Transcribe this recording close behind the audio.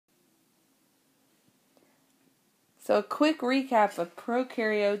So a quick recap of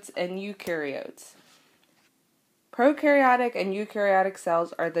prokaryotes and eukaryotes. Prokaryotic and eukaryotic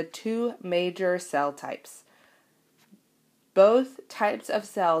cells are the two major cell types. Both types of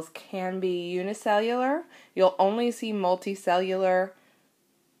cells can be unicellular. You'll only see multicellular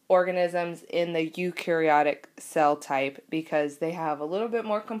organisms in the eukaryotic cell type because they have a little bit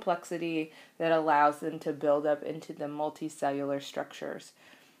more complexity that allows them to build up into the multicellular structures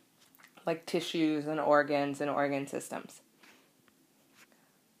like tissues and organ systems.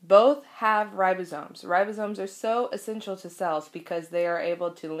 Both have ribosomes. Ribosomes are so essential to cells because they are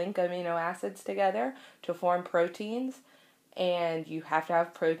able to link amino acids together to form proteins, and you have to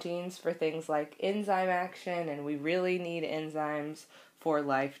have proteins for things like enzyme action, and we really need enzymes for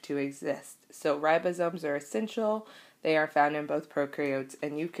life to exist. So ribosomes are essential. They are found in both prokaryotes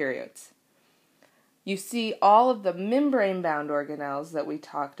and eukaryotes. You see all of the membrane-bound organelles that we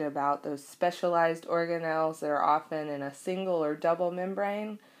talked about, those specialized organelles that are often in a single or double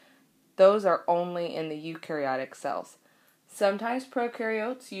membrane. Those are only in the eukaryotic cells. Sometimes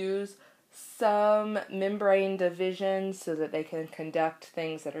prokaryotes use some membrane division so that they can conduct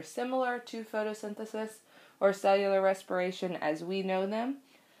things that are similar to photosynthesis or cellular respiration as we know them,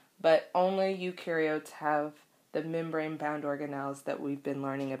 but only eukaryotes have the membrane-bound organelles that we've been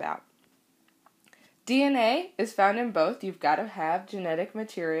learning about. DNA is found in both. You've got to have genetic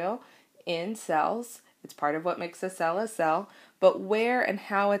material in cells. It's part of what makes a cell, but where and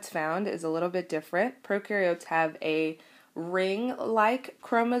how it's found is a little bit different. Prokaryotes have a ring-like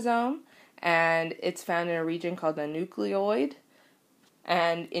chromosome, and it's found in a region called the nucleoid.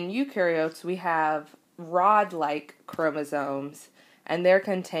 And in eukaryotes, we have rod-like chromosomes, and they're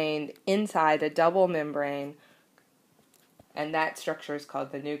contained inside a double membrane, and that structure is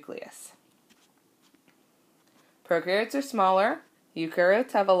called the nucleus. Prokaryotes are smaller.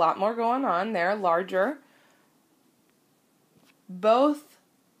 Eukaryotes have a lot more going on. They're larger. Both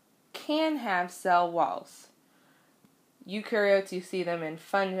can have cell walls. Eukaryotes, you see them in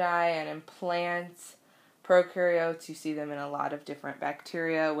fungi and in plants. Prokaryotes, you see them in a lot of different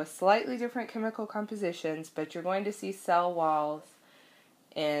bacteria with slightly different chemical compositions, but you're going to see cell walls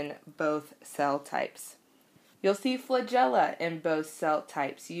in both cell types. You'll see flagella in both cell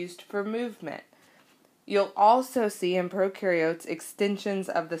types used for movement. You'll also see in prokaryotes extensions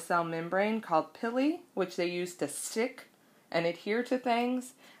of the cell membrane called pili, which they use to stick and adhere to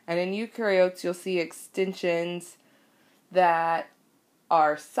things. And in eukaryotes, you'll see extensions that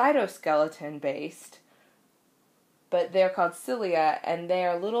are cytoskeleton-based, but they're called cilia, and they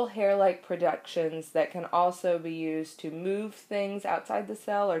are little hair-like productions that can also be used to move things outside the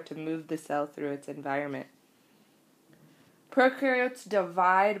cell or to move the cell through its environment. Prokaryotes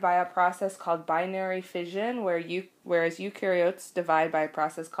divide by a process called binary fission, whereas eukaryotes divide by a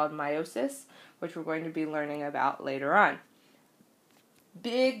process called meiosis, which we're going to be learning about later on.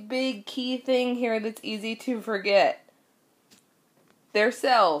 Big key thing here that's easy to forget. They're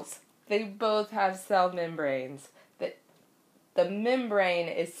cells. They both have cell membranes. The membrane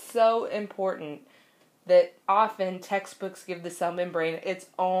is so important that often textbooks give the cell membrane its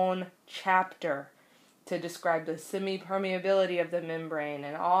own chapter to describe the semi-permeability of the membrane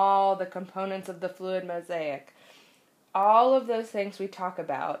and all the components of the fluid mosaic. All of those things we talk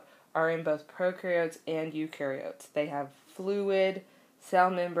about are in both prokaryotes and eukaryotes. They have fluid cell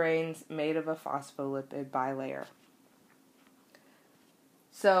membranes made of a phospholipid bilayer.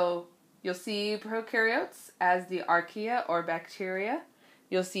 So you'll see prokaryotes as the archaea or bacteria.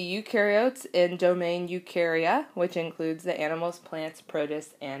 You'll see eukaryotes in domain eukarya, which includes the animals, plants,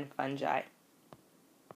 protists, and fungi.